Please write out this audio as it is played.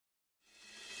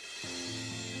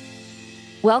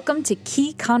Welcome to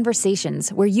Key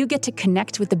Conversations, where you get to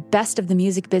connect with the best of the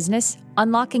music business,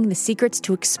 unlocking the secrets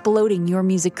to exploding your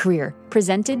music career,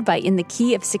 presented by In the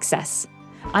Key of Success.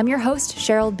 I'm your host,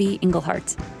 Cheryl B.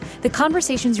 Engelhardt. The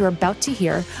conversations you're about to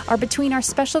hear are between our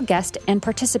special guest and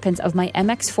participants of my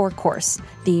MX4 course,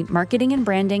 the Marketing and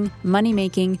Branding,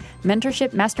 Money-Making,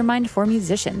 Mentorship Mastermind for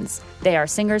Musicians. They are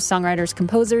singers, songwriters,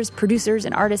 composers, producers,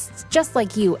 and artists just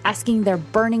like you, asking their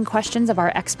burning questions of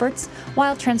our experts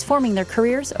while transforming their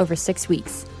careers over 6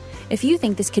 weeks. If you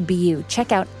think this could be you,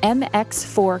 check out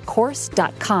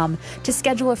mx4course.com to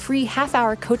schedule a free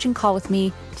half-hour coaching call with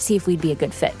me to see if we'd be a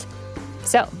good fit.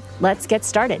 So, let's get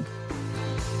started.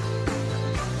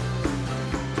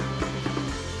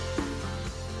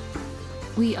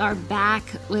 We are back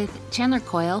with Chandler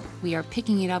Coyle. We are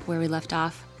picking it up where we left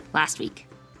off last week.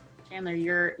 Chandler,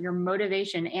 your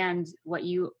motivation and what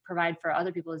you provide for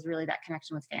other people is really that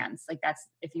connection with fans. Like that's,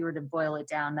 if you were to boil it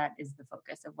down, that is the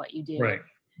focus of what you do. Right.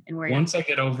 And where once I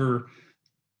get over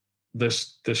the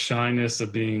shyness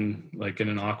of being like in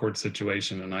an awkward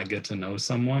situation and I get to know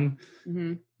someone,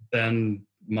 then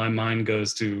my mind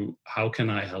goes to how can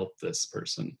I help this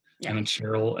person? Yeah. And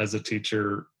Cheryl, as a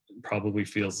teacher, probably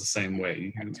feels the same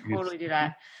way. I totally do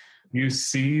that. You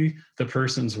see the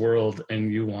person's world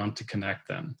and you want to connect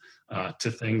them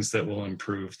to things that will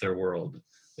improve their world.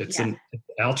 It's an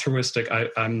altruistic.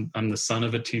 I'm the son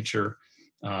of a teacher.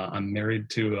 I'm married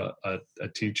to a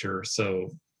teacher. So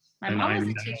my mom was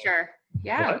a teacher.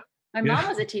 Yeah. What? My mom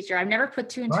was a teacher. I've never put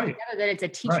two and two together that it's a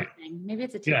teacher thing. Maybe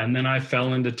it's a teacher. Yeah. And then I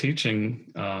fell into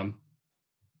teaching 5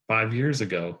 years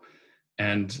ago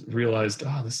and realized,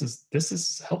 this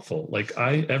is helpful. Like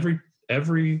every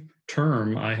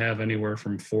term I have anywhere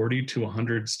from 40 to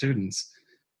 100 students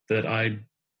that I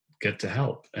get to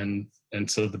help. And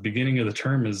so the beginning of the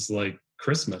term is like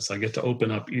Christmas. I get to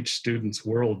open up each student's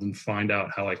world and find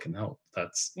out how I can help.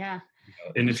 That's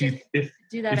and if you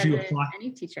do that if as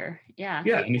any teacher, and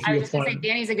if I you was just going to say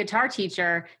Danny's a guitar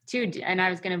teacher too, and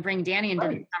I was going to bring Danny into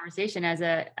the conversation as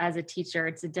a teacher.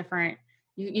 It's a different.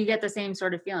 You get the same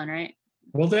sort of feeling, right?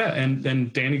 Well,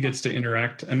 and Danny gets to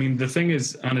interact. I mean, the thing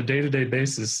is, on a day-to-day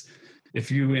basis, if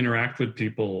you interact with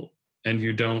people and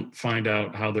you don't find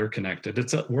out how they're connected,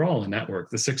 we're all a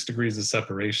network. The 6 degrees of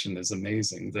separation is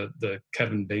amazing. The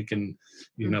Kevin Bacon,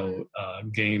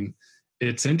 game.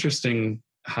 It's interesting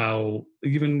how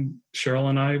even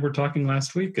Cheryl and I were talking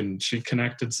last week, and she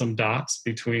connected some dots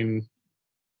between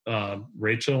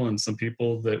Rachel and some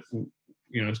people that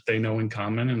they know in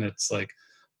common, and it's like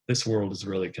this world is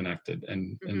really connected.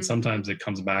 And sometimes it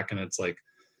comes back and it's like,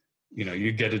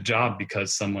 you get a job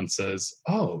because someone says,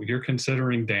 "Oh, you're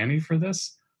considering Danny for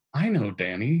this? I know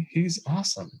Danny. He's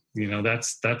awesome."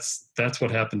 That's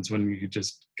what happens when you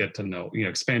just get to know,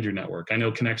 expand your network. I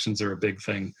know connections are a big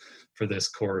thing for this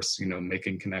course,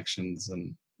 making connections.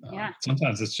 And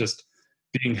sometimes it's just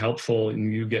being helpful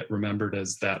and you get remembered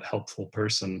as that helpful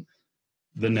person.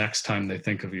 The next time they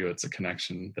think of you, it's a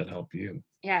connection that helped you.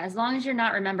 Yeah. As long as you're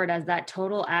not remembered as that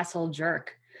total asshole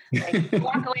jerk. Like you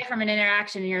walk away from an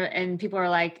interaction and people are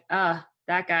like, "Oh,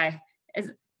 that guy." As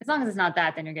long as it's not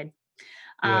that, then you're good.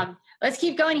 Let's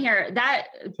keep going here.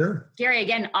 Sure. Gary,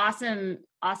 again,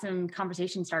 awesome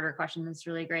conversation starter question. That's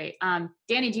really great.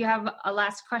 Danny, do you have a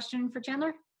last question for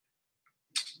Chandler?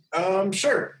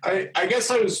 Sure. I guess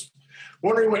I was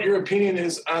wondering what your opinion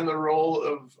is on the role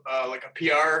of like a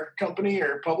PR company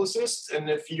or publicist, and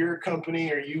if your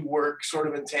company or you work sort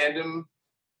of in tandem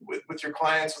with your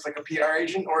clients with like a PR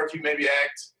agent, or if you maybe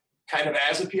act kind of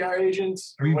as a PR agent.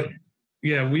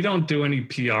 We don't do any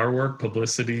PR work,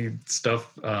 publicity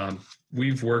stuff.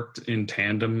 We've worked in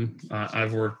tandem.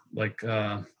 I've worked like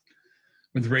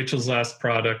with Rachel's last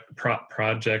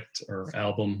project or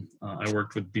album. I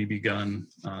worked with BB Gunn.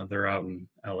 They're out in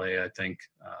LA, I think.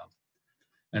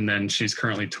 And then she's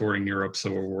currently touring Europe, so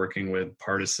we're working with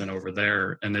Partisan over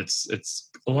there. And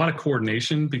it's a lot of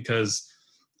coordination because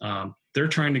they're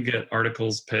trying to get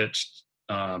articles pitched,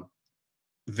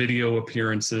 video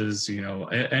appearances,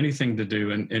 anything to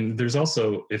do. And there's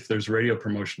also, if there's radio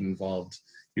promotion involved,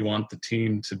 you want the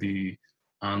team to be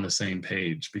on the same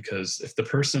page, because if the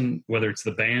person, whether it's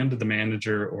the band, the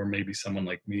manager, or maybe someone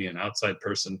like me, an outside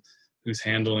person who's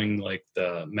handling like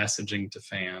the messaging to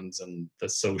fans and the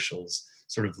socials,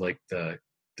 sort of like the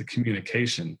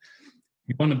communication,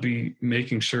 you want to be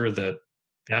making sure that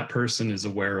that person is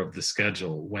aware of the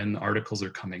schedule when articles are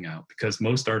coming out, because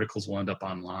most articles will end up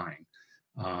online.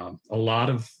 A lot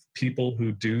of people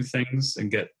who do things and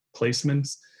get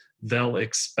placements, they'll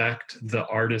expect the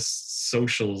artist's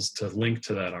socials to link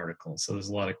to that article. So there's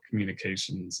a lot of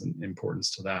communications and importance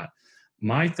to that.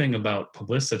 My thing about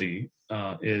publicity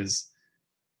is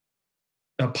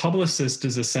a publicist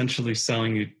is essentially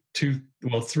selling you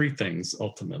three things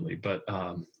ultimately, but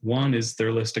one is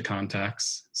their list of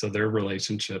contacts, so their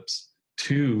relationships,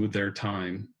 two, their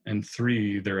time, and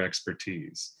three, their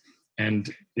expertise.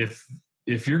 And if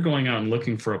you're going out and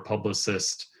looking for a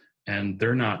publicist and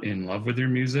they're not in love with your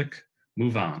music,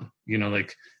 move on.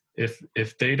 Like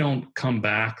if they don't come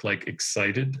back like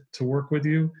excited to work with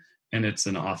you and it's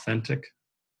an authentic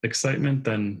excitement,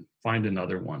 then find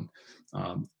another one.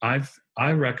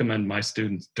 I recommend my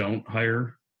students don't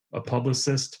hire a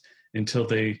publicist until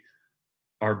they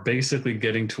are basically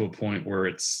getting to a point where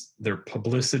it's their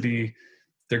publicity,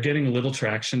 they're getting a little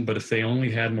traction, but if they only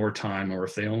had more time or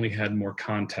if they only had more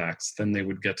contacts, then they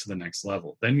would get to the next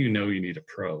level. Then you need a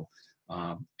pro.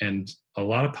 And a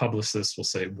lot of publicists will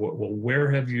say, well,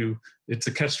 where have you, it's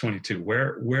a catch-22,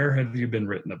 where have you been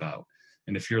written about?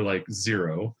 And if you're like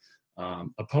zero,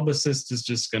 a publicist is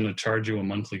just going to charge you a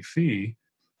monthly fee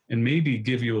and maybe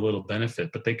give you a little benefit,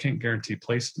 but they can't guarantee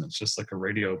placements, just like a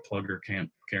radio plugger can't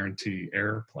guarantee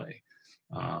airplay.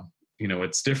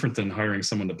 It's different than hiring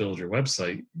someone to build your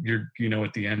website.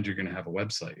 At the end, you're going to have a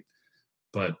website.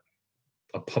 But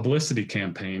a publicity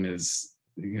campaign is,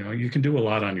 you can do a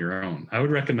lot on your own. I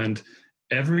would recommend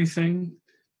everything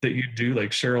that you do.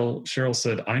 Like Cheryl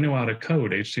said, I know how to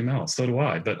code HTML. So do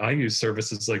I, but I use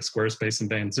services like Squarespace and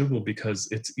Bandzoogle because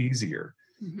it's easier.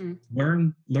 Mm-hmm.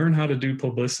 Learn how to do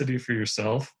publicity for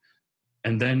yourself.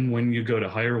 And then when you go to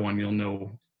hire one, you'll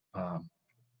know,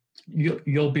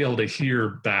 you'll be able to hear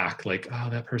back like, oh,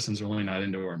 that person's really not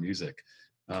into our music.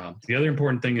 The other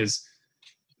important thing is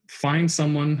find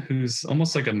someone who's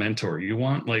almost like a mentor. You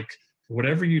want like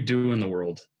whatever you do in the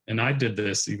world. And I did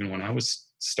this even when I was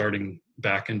starting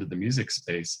back into the music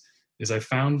space, is I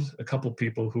found a couple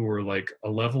people who were like a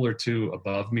level or two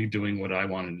above me doing what I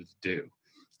wanted to do.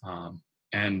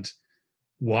 And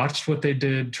watched what they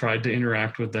did, tried to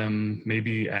interact with them,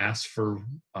 maybe asked for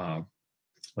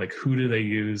like, who do they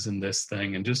use in this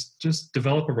thing, and just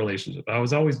develop a relationship. I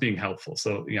was always being helpful.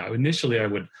 So, initially I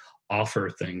would offer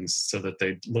things so that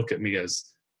they'd look at me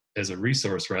as a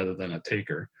resource rather than a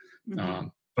taker. Mm-hmm.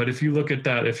 But if you look at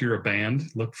that, if you're a band,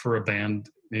 look for a band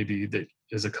maybe that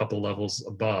is a couple levels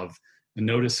above, and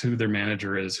notice who their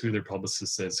manager is, who their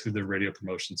publicist is, who their radio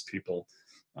promotions people,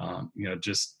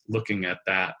 just looking at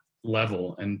that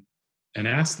level and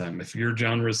ask them if your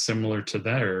genre is similar to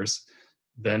theirs,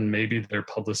 then maybe their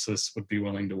publicist would be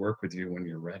willing to work with you when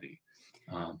you're ready.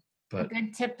 But a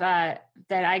good tip that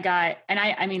I got, and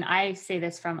I say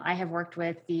this I have worked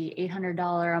with the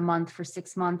 $800 a month for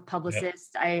 6-month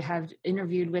publicists. Yep. I have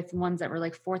interviewed with ones that were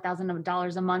like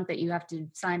 $4,000 a month that you have to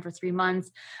sign for 3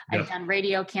 months. Yep. I've done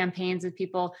radio campaigns with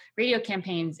people. Radio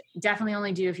campaigns definitely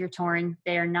only do if you're touring.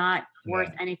 They are not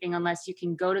worth anything unless you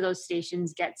can go to those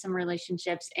stations, get some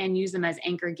relationships, and use them as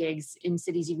anchor gigs in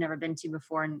cities you've never been to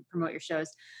before and promote your shows.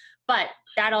 But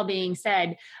that all being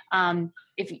said,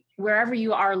 if wherever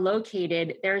you are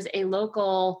located, there's a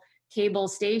local cable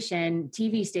station,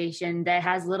 TV station that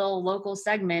has little local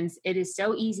segments. It is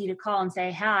so easy to call and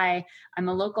say, hi, I'm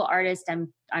a local artist.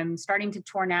 I'm starting to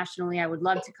tour nationally. I would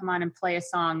love to come on and play a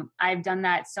song. I've done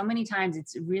that so many times.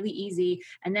 It's really easy.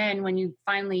 And then when you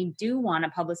finally do want a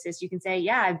publicist, you can say,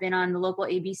 yeah, I've been on the local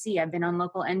ABC. I've been on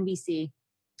local NBC.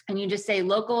 And you just say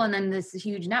local and then this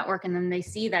huge network, and then they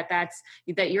see that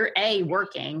you're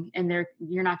working, and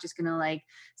you're not just going to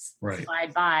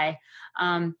slide by.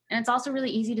 And it's also really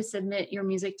easy to submit your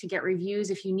music to get reviews.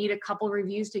 If you need a couple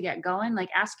reviews to get going,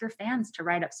 ask your fans to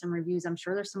write up some reviews. I'm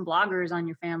sure there's some bloggers on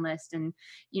your fan list, and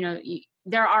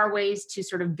there are ways to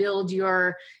sort of build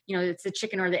your, it's the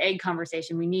chicken or the egg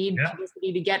conversation. We need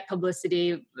publicity to get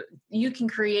publicity. You can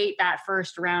create that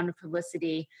first round of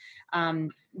publicity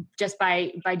just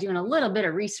by doing a little bit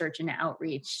of research and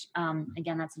outreach.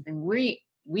 Again, that's something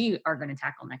we are going to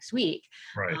tackle next week.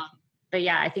 Right. But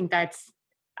yeah, I think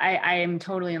I am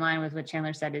totally in line with what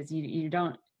Chandler said, is you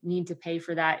don't need to pay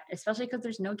for that, especially because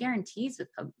there's no guarantees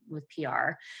with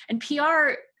PR. And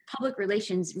PR, public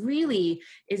relations, really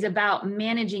is about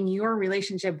managing your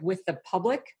relationship with the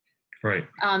public. Right.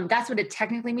 That's what it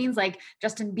technically means. Like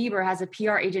Justin Bieber has a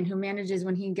PR agent who manages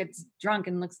when he gets drunk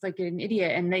and looks like an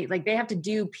idiot, and they have to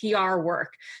do PR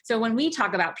work. So when we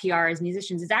talk about PR as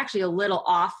musicians, it's actually a little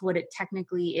off what it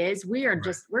technically is. We're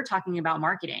talking about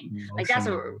marketing. That's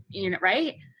what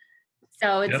right?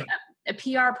 So it's a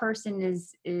PR person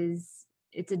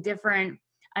it's a different.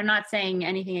 I'm not saying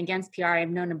anything against PR. I've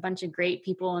known a bunch of great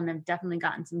people, and I've definitely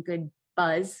gotten some good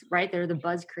buzz, right? They're the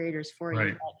buzz creators for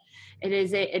you. But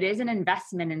it is an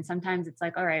investment. And sometimes it's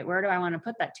like, all right, where do I want to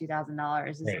put that $2,000?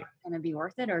 Is it going to be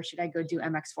worth it? Or should I go do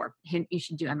MX4? Hint, you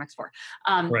should do MX4.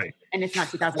 And it's not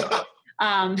 $2,000.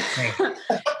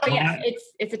 But yeah,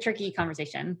 it's a tricky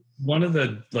conversation. One of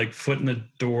the like foot in the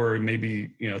door,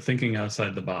 maybe, thinking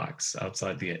outside the box,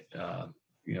 outside the,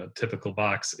 typical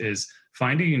box, is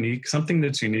find something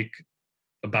that's unique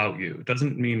about you. It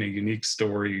doesn't mean a unique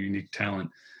story, unique talent.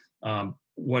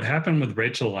 What happened with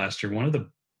Rachel last year, one of the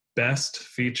best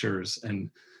features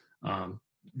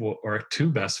or two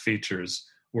best features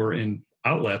were in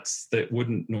outlets that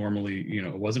wouldn't normally,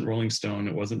 it wasn't Rolling Stone,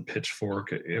 it wasn't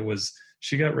Pitchfork,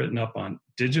 she got written up on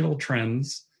Digital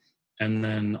Trends, and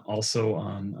then also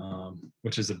on,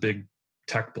 which is a big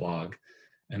tech blog,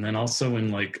 and then also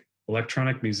in like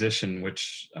Electronic Musician,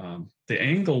 which the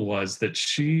angle was that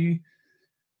she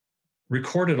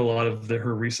recorded a lot of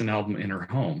her recent album in her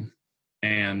home,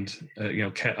 and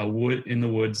in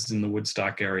the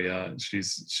Woodstock area, she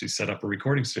set up a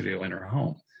recording studio in her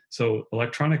home. So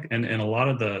electronic and a lot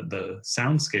of the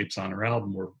soundscapes on her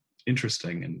album were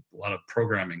interesting, and a lot of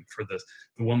programming for the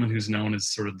woman who's known as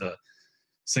sort of the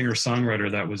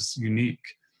singer-songwriter that was unique.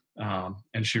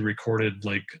 And she recorded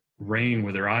like rain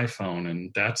with her iPhone,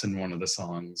 and that's in one of the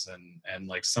songs, and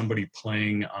like somebody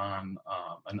playing on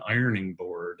an ironing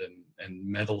board and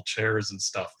metal chairs and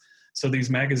stuff. So these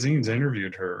magazines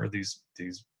interviewed her, or these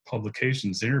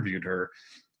publications interviewed her,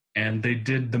 and they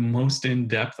did the most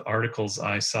in-depth articles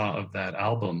I saw of that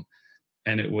album.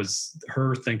 And it was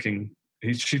her thinking,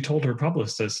 she told her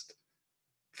publicist,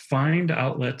 find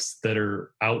outlets that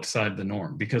are outside the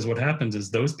norm, because what happens is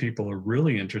those people are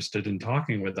really interested in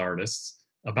talking with artists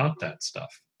about that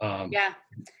stuff. Yeah,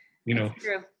 it's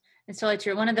true. It's totally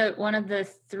true. One of the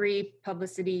 3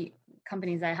 publicity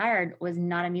companies I hired was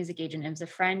not a music agent. It was a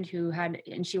friend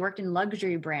and she worked in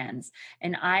luxury brands.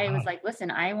 And I was like, listen,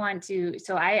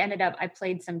 so I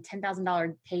played some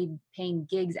 $10,000 paying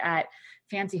gigs at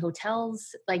fancy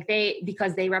hotels,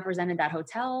 because they represented that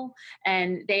hotel,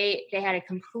 and they had a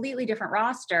completely different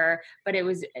roster, but there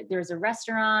was a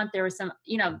restaurant, there was some,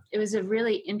 it was a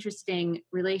really interesting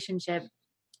relationship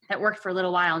that worked for a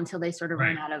little while until they sort of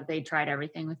they tried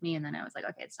everything with me. And then I was like,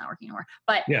 okay, it's not working anymore.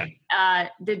 But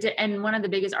and one of the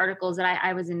biggest articles that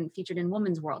I was featured in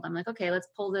Women's World. I'm like, okay, let's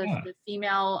pull the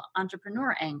female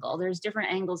entrepreneur angle. There's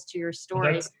different angles to your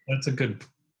story. Well, that's a good,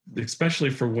 especially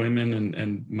for women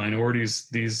and minorities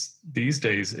these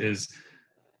days, is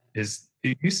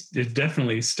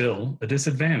definitely still a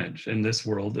disadvantage in this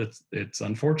world. It's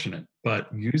unfortunate,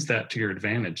 but use that to your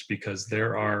advantage, because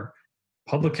there are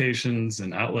publications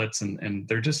and outlets and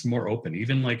they're just more open.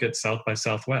 Even like at South by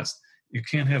Southwest, you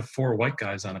can't have 4 white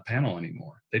guys on a panel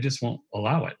anymore. They just won't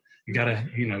allow it. You gotta,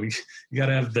 you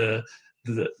gotta have the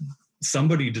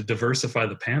somebody to diversify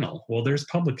the panel. Well, there's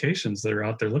publications that are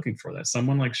out there looking for that.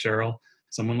 Someone like Cheryl,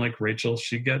 someone like Rachel,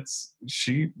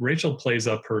 Rachel plays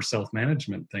up her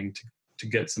self-management thing to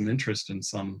get some interest in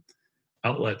some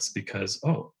outlets, because,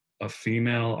 a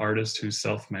female artist who's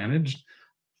self-managed,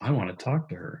 I want to talk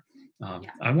to her.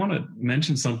 I want to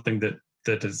mention something that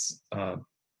is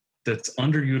that's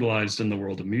underutilized in the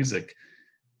world of music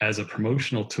as a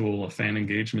promotional tool, a fan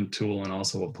engagement tool, and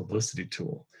also a publicity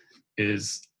tool,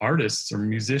 is artists or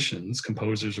musicians,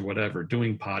 composers or whatever,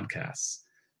 doing podcasts,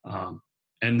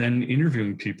 and then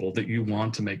interviewing people that you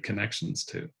want to make connections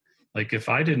to. Like if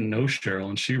I didn't know Cheryl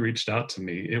and she reached out to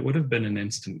me, it would have been an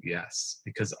instant yes,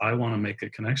 because I want to make a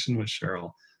connection with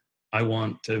Cheryl. I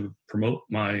want to promote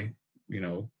my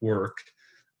work,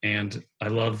 and I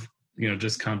love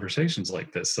just conversations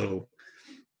like this. So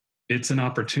it's an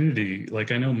opportunity.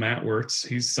 Like I know Matt Wirtz,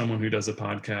 he's someone who does a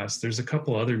podcast. There's a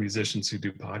couple other musicians who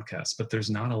do podcasts, but there's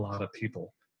not a lot of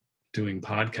people doing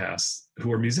podcasts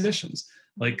who are musicians.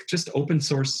 Like just open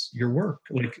source your work,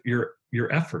 like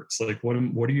your efforts. Like what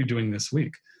are you doing this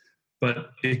week?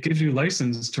 But it gives you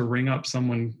license to ring up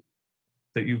someone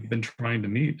that you've been trying to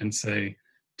meet and say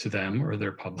to them or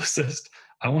their publicist,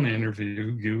 I want to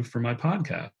interview you for my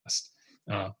podcast.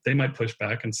 They might push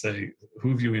back and say, who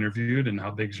have you interviewed and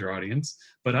how big's your audience?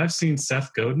 But I've seen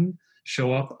Seth Godin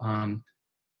show up on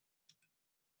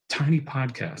tiny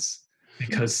podcasts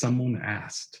because someone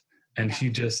asked, and he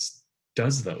just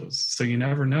does those. So you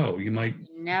never know. You might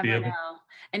know.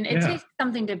 And it takes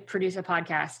something to produce a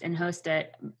podcast and host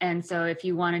it. And so if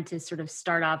you wanted to sort of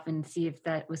start off and see if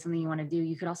that was something you want to do,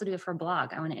 you could also do it for a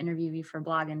blog. I want to interview you for a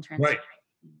blog and transcribe.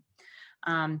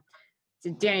 Right.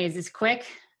 So Danny, is this quick?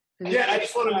 I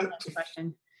just wanted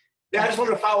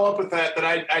to follow up with that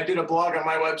I did a blog on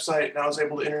my website, and I was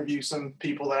able to interview some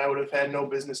people that I would have had no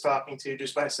business talking to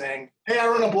just by saying, hey, I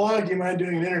run a blog, you mind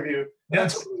doing an interview?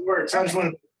 That's what it works. I just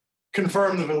want to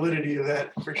confirm the validity of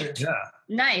that for sure. Yeah.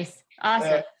 Nice.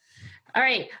 Awesome. All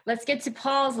right, let's get to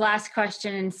Paul's last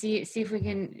question and see if we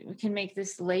can make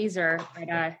this laser.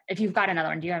 But if you've got another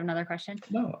one, do you have another question?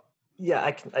 No. Yeah,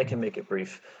 I can make it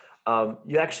brief.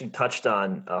 You actually touched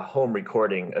on home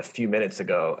recording a few minutes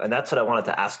ago, and that's what I wanted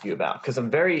to ask you about, because I'm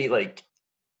very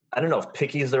I don't know if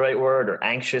picky is the right word, or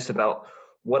anxious about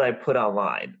what I put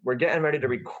online. We're getting ready to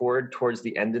record towards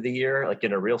the end of the year, like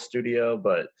in a real studio,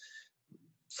 but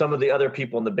some of the other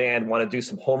people in the band want to do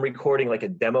some home recording, like a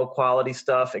demo quality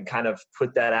stuff, and kind of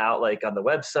put that out like on the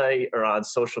website or on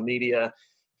social media.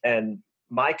 And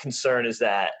my concern is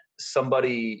that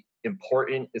somebody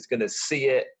important is going to see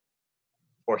it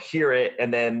or hear it,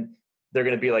 and then they're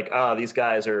going to be like, oh, these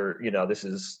guys are, this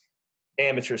is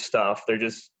amateur stuff. They're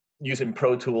just using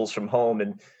Pro Tools from home,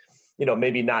 and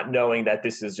maybe not knowing that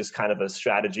this is just kind of a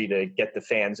strategy to get the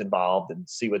fans involved and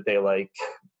see what they like.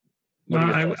 No,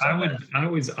 I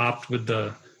always opt with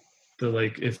the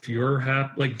if you're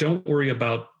happy, don't worry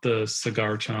about the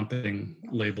cigar chomping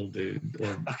label dude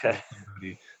or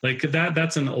somebody like that.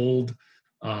 That's an old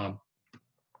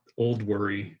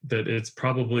worry that it's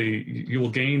probably, you will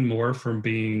gain more from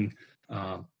being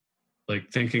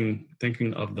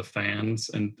thinking of the fans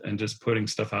and just putting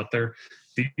stuff out there.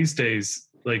 These days,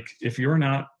 if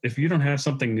you don't have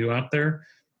something new out there,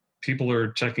 people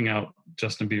are checking out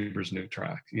Justin Bieber's new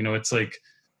track. It's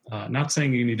not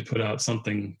saying you need to put out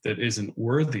something that isn't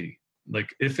worthy.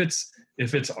 If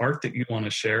it's art that you want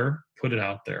to share, put it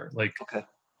out there.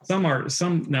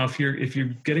 Now if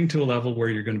you're getting to a level where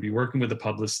you're going to be working with a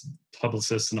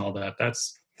publicist and all that,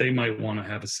 they might want to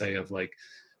have a say of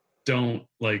don't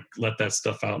let that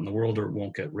stuff out in the world or it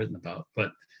won't get written about.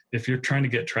 But if you're trying to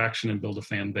get traction and build a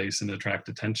fan base and attract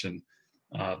attention,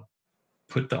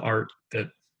 put the art that,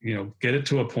 get it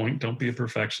to a point. Don't be a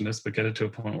perfectionist, but get it to a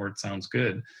point where it sounds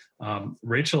good.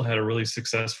 Rachel had a really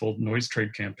successful noise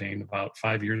trade campaign about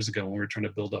 5 years ago when we were trying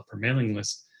to build up her mailing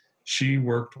list. She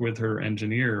worked with her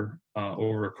engineer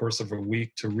over a course of a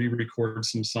week to re-record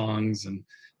some songs and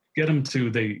get them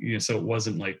to so it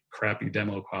wasn't crappy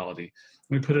demo quality.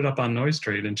 We put it up on Noise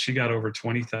Trade, and she got over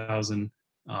 20,000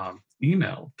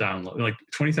 email download,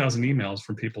 20,000 emails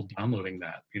from people downloading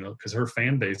that, because her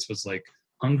fan base was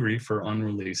hungry for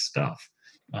unreleased stuff.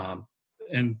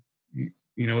 And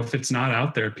if it's not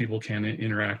out there, people can't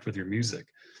interact with your music.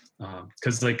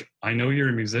 Because I know you're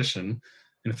a musician,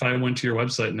 and if I went to your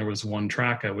website and there was one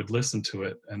track, I would listen to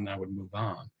it and I would move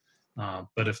on.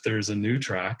 But if there's a new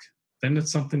track, then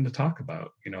it's something to talk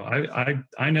about.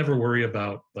 I never worry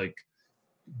about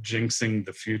jinxing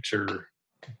the future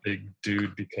big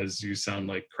dude because you sound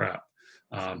like crap.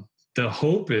 The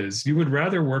hope is you would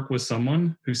rather work with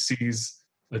someone who sees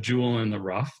a jewel in the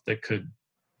rough that could,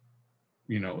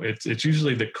 it's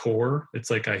usually the core.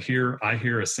 It's I hear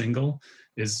a single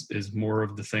is more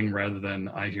of the thing rather than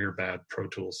I hear bad Pro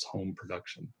Tools home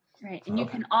production. Right. And you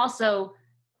can also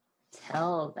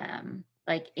tell them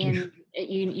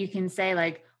you can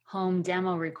say home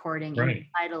demo recording in the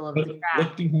title of the track.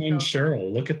 Look behind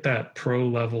Cheryl. Look at that pro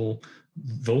level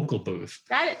vocal booth.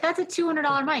 That's a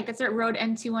 $200 mic. That's a Rode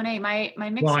N218. My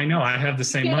mixer. Well, I know I have the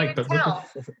same mic, but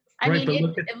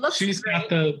it looks. She's great.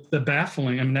 Got the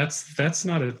baffling. I mean, that's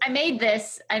not a. I made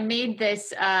this.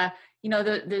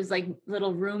 There's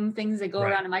little room things that go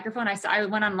around a microphone. I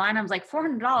went online. I was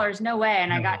 $400, no way.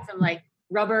 And I got some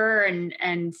rubber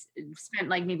and spent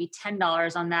maybe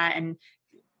 $10 on that and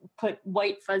put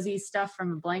white fuzzy stuff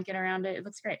from a blanket around it. It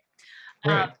looks great.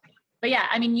 Right. But yeah,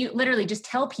 I mean, you literally just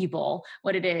tell people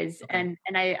what it is. And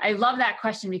I love that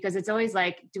question because it's always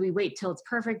do we wait till it's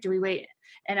perfect? Do we wait?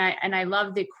 And I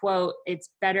love the quote, it's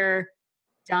better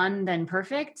done than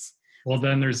perfect. Well,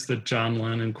 then there's the John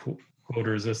Lennon quote,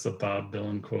 or is this the Bob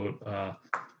Dylan quote?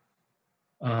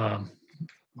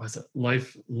 Was it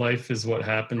life is what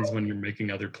happens when you're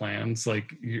making other plans.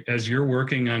 As you're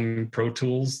working on Pro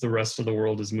Tools, the rest of the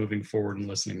world is moving forward and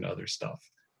listening to other stuff.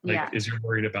 Is you're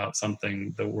worried about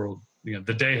something, the world,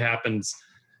 the day happens,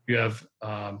 you have,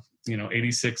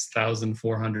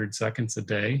 86,400 seconds a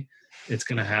day. It's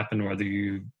going to happen whether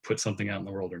you put something out in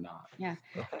the world or not. Yeah.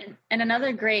 And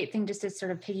another great thing, just to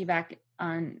sort of piggyback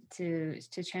on to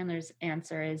Chandler's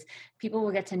answer, is people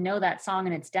will get to know that song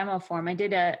in its demo form. I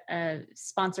did a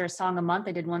sponsor a song a month.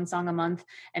 I did one song a month,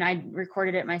 and I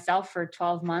recorded it myself for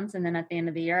 12 months. And then at the end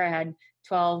of the year, I had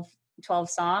 12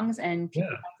 songs, and people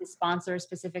had to sponsor a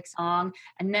specific song.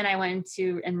 And then I went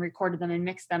to and recorded them and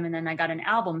mixed them. And then I got an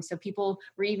album. So people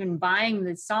were even buying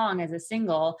the song as a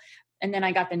single. And then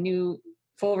I got the new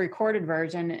full recorded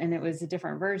version, and it was a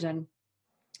different version.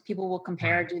 people will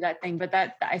compare, do that thing. But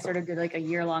that I sort of did like a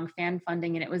year-long fan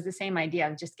funding, and it was the same idea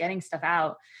of just getting stuff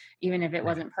out, even if it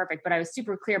wasn't perfect. But I was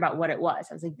super clear about what it was.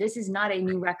 I was like, this is not a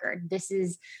new record. This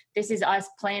is us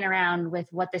playing around with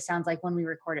what this sounds like when we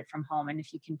record it from home. And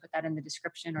if you can put that in the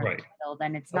description or the title,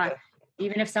 then it's not,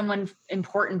 even if someone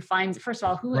important finds, first of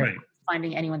all, who is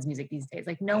finding anyone's music these days?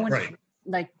 Like no one,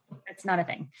 like it's not a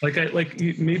thing.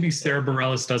 Maybe Sarah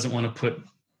Bareilles doesn't want to put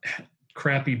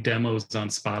crappy demos on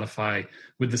Spotify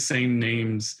with the same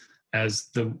names as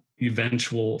the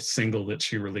eventual single that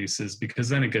she releases, because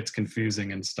then it gets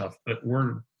confusing and stuff. But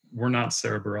we're not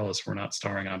Sarah Bareilles. We're not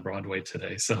starring on Broadway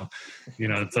today. So,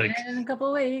 it's like in a couple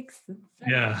of weeks.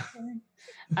 Yeah.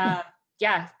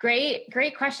 Yeah.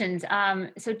 Great questions.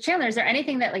 So Chandler, is there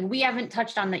anything that like we haven't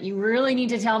touched on that you really need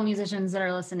to tell musicians that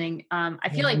are listening? I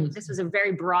feel like this was a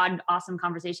very broad, awesome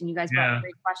conversation. You guys brought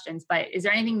great questions, but is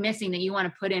there anything missing that you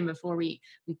want to put in before we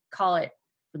call it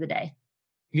for the day?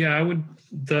 Yeah, I would,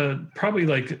 probably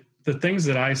like the things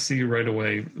that I see right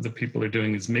away, the people are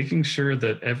doing is making sure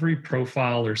that every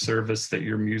profile or service that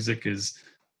your music is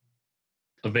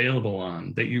available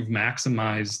on, that you've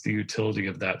maximized the utility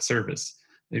of that service.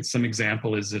 Some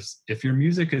example is if your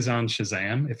music is on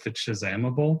Shazam, if it's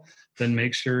Shazamable, then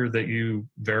make sure that you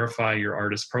verify your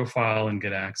artist profile and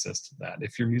get access to that.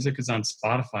 If your music is on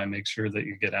Spotify, make sure that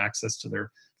you get access to their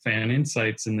fan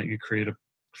insights and that you create a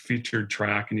featured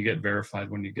track and you get verified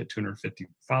when you get 250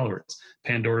 followers.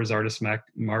 Pandora's artist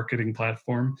marketing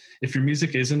platform. If your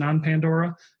music isn't on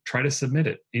Pandora, try to submit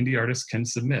it. Indie artists can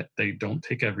submit. They don't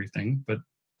take everything, but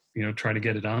try to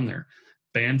get it on there.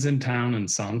 Bands in Town and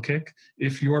Songkick.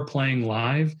 If you're playing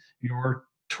live, your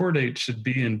tour date should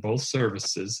be in both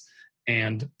services,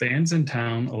 and Bands in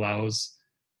Town allows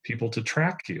people to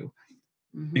track you.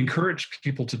 Encourage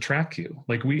people to track you.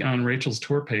 Like on Rachel's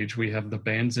tour page, we have the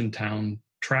Bands in Town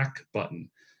track button,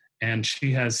 and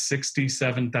she has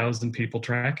 67,000 people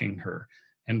tracking her.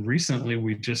 And recently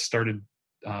we just started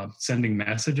sending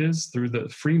messages through the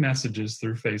free messages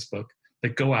through Facebook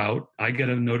that go out. I get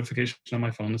a notification on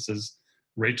my phone that says,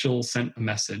 Rachel sent a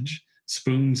message.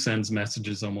 Spoon sends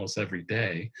messages almost every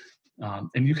day.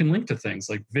 And you can link to things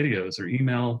like videos or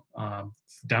email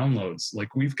downloads.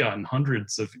 Like we've gotten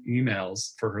hundreds of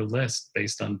emails for her list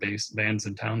based on Bands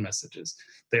in Town messages.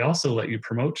 They also let you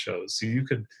promote shows. So you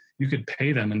could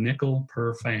pay them $0.05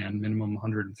 per fan, minimum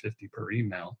 150 per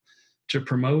email, to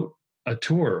promote a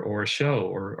tour or a show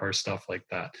or stuff like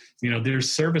that. There's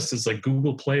services like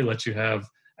Google Play lets you have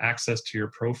access to your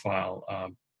profile.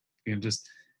 Just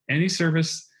any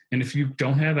service. And if you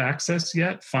don't have access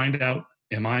yet, find out,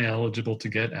 am I eligible to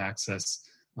get access?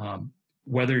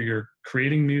 Whether you're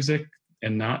creating music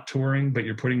and not touring, but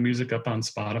you're putting music up on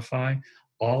Spotify,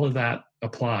 all of that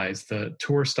applies. The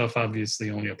tour stuff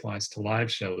obviously only applies to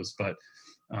live shows, but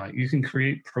you can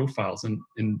create profiles.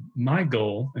 And my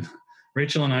goal,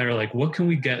 Rachel and I are like, what can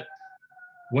we get?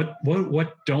 What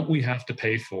don't we have to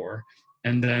pay for?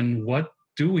 And then what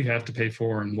do we have to pay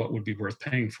for, and what would be worth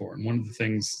paying for? And one of the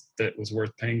things that was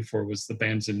worth paying for was the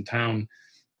Bands in Town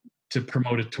to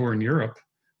promote a tour in Europe.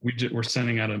 We're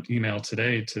sending out an email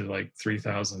today to like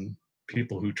 3,000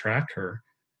 people who track her,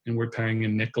 and we're paying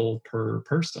 $0.05 per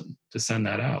person to send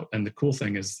that out. And the cool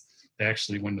thing is they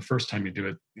actually, when the first time you do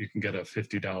it, you can get a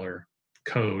 $50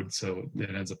 code, so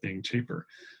it ends up being cheaper.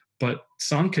 But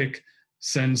Songkick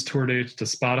sends tour dates to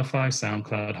Spotify,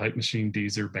 SoundCloud, Hype Machine,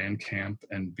 Deezer, Bandcamp,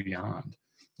 and beyond.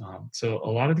 So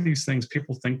a lot of these things,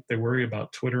 people think they worry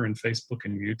about Twitter and Facebook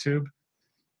and YouTube,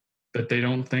 but they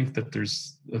don't think that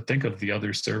think of the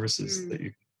other services that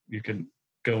you can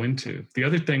go into. The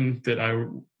other thing that I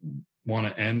want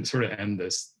to end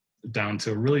this down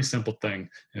to a really simple thing,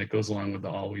 and it goes along with the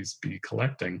always be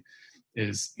collecting,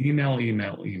 is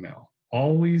email.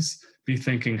 Always be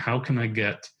thinking, how can I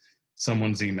get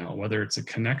someone's email, whether it's a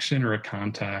connection or a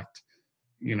contact,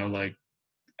 like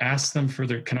ask them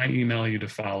can I email you to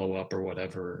follow up or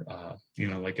whatever,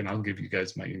 and I'll give you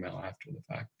guys my email after the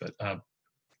fact. But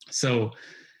so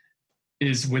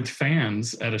is with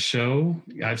fans at a show,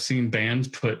 I've seen bands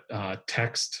put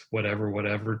text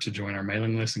whatever to join our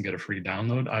mailing list and get a free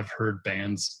download. I've heard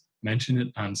bands mention it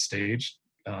on stage,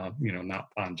 not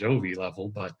Bon Jovi level,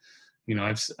 but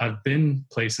I've been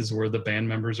places where the band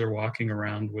members are walking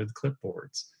around with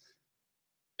clipboards.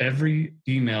 Every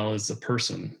email is a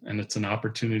person, and it's an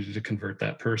opportunity to convert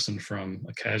that person from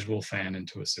a casual fan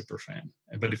into a super fan.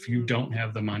 But if you don't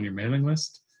have them on your mailing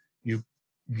list,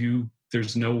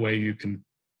 there's no way you can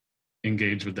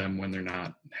engage with them when they're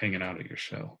not hanging out at your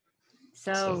show.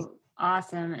 So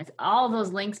Awesome. It's all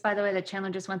those links, by the way, that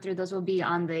Chandler just went through, those will be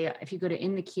on if you go to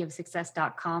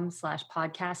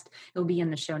inthekeyofsuccess.com/podcast, it'll be in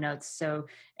the show notes. So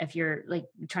if you're like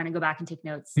trying to go back and take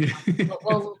notes,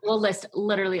 we'll list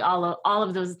literally all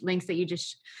of those links that you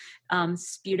just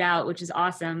spewed out, which is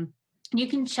awesome. You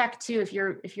can check too, if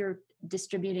you're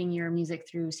distributing your music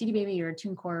through CD Baby or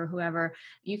TuneCore or whoever,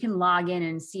 you can log in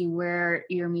and see where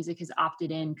your music is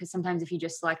opted in. Because sometimes if you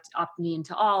just select opt me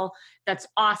into all, that's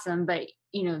awesome. But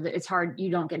it's hard. You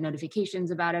don't get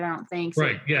notifications about it, I don't think. So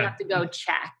right. Yeah. You have to go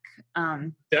check.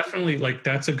 Definitely. Like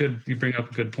you bring up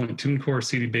a good point. TuneCore,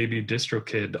 CD Baby,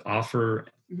 DistroKid offer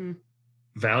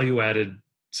value-added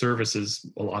services,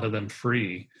 a lot of them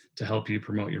free, to help you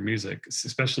promote your music,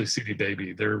 especially CD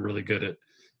Baby. They're really good at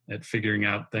figuring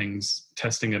out things,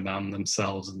 testing it on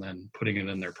themselves, and then putting it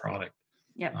in their product.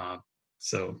 Yep.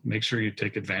 So make sure you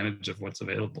take advantage of what's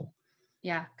available.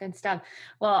 Yeah, good stuff.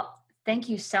 Well, thank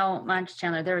you so much,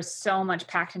 Chandler. There was so much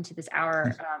packed into this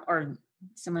hour, or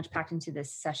so much packed into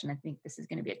this session. I think this is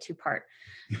going to be a 2-part.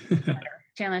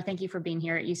 Chandler, thank you for being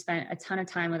here. You spent a ton of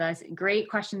time with us. Great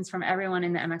questions from everyone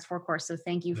in the MX4 course. So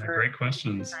thank you for great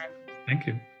questions. Thank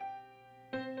you.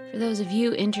 For those of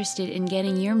you interested in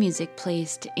getting your music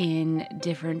placed in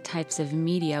different types of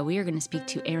media, we are going to speak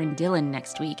to Erin Dillon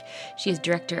next week. She is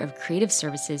Director of Creative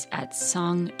Services at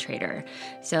Songtradr.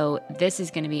 So this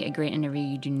is going to be a great interview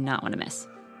you do not want to miss.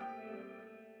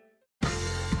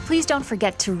 Please don't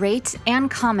forget to rate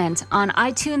and comment on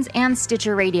iTunes and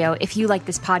Stitcher Radio if you like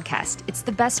this podcast. It's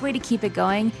the best way to keep it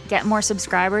going, get more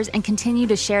subscribers, and continue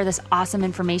to share this awesome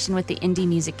information with the indie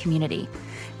music community.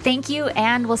 Thank you,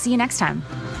 and we'll see you next time.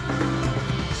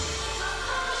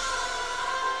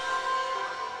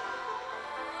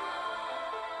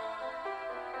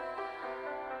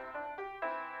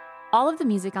 All of the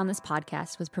music on this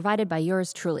podcast was provided by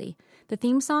yours truly. The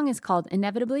theme song is called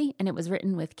Inevitably, and it was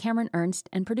written with Cameron Ernst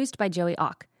and produced by Joey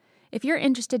Auck. If you're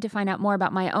interested to find out more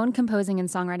about my own composing and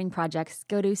songwriting projects,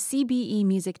 go to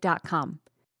cbemusic.com.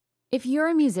 If you're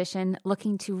a musician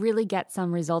looking to really get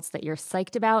some results that you're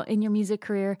psyched about in your music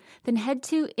career, then head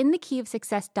to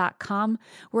inthekeyofsuccess.com,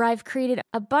 where I've created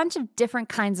a bunch of different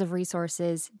kinds of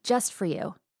resources just for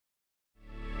you.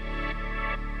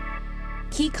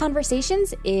 Key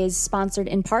Conversations is sponsored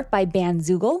in part by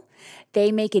Bandzoogle.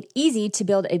 They make it easy to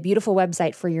build a beautiful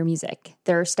website for your music.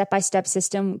 Their step-by-step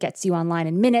system gets you online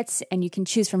in minutes, and you can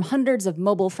choose from hundreds of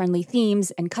mobile-friendly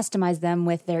themes and customize them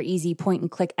with their easy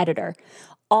point-and-click editor.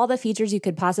 All the features you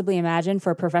could possibly imagine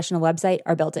for a professional website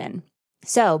are built in.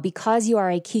 So because you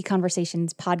are a Key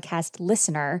Conversations podcast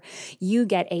listener, you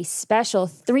get a special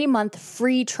 3-month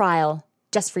free trial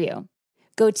just for you.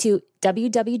 Go to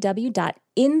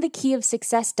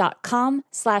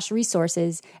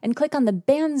www.inthekeyofsuccess.com/resources and click on the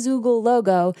Bandzoogle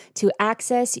logo to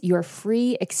access your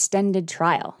free extended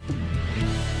trial.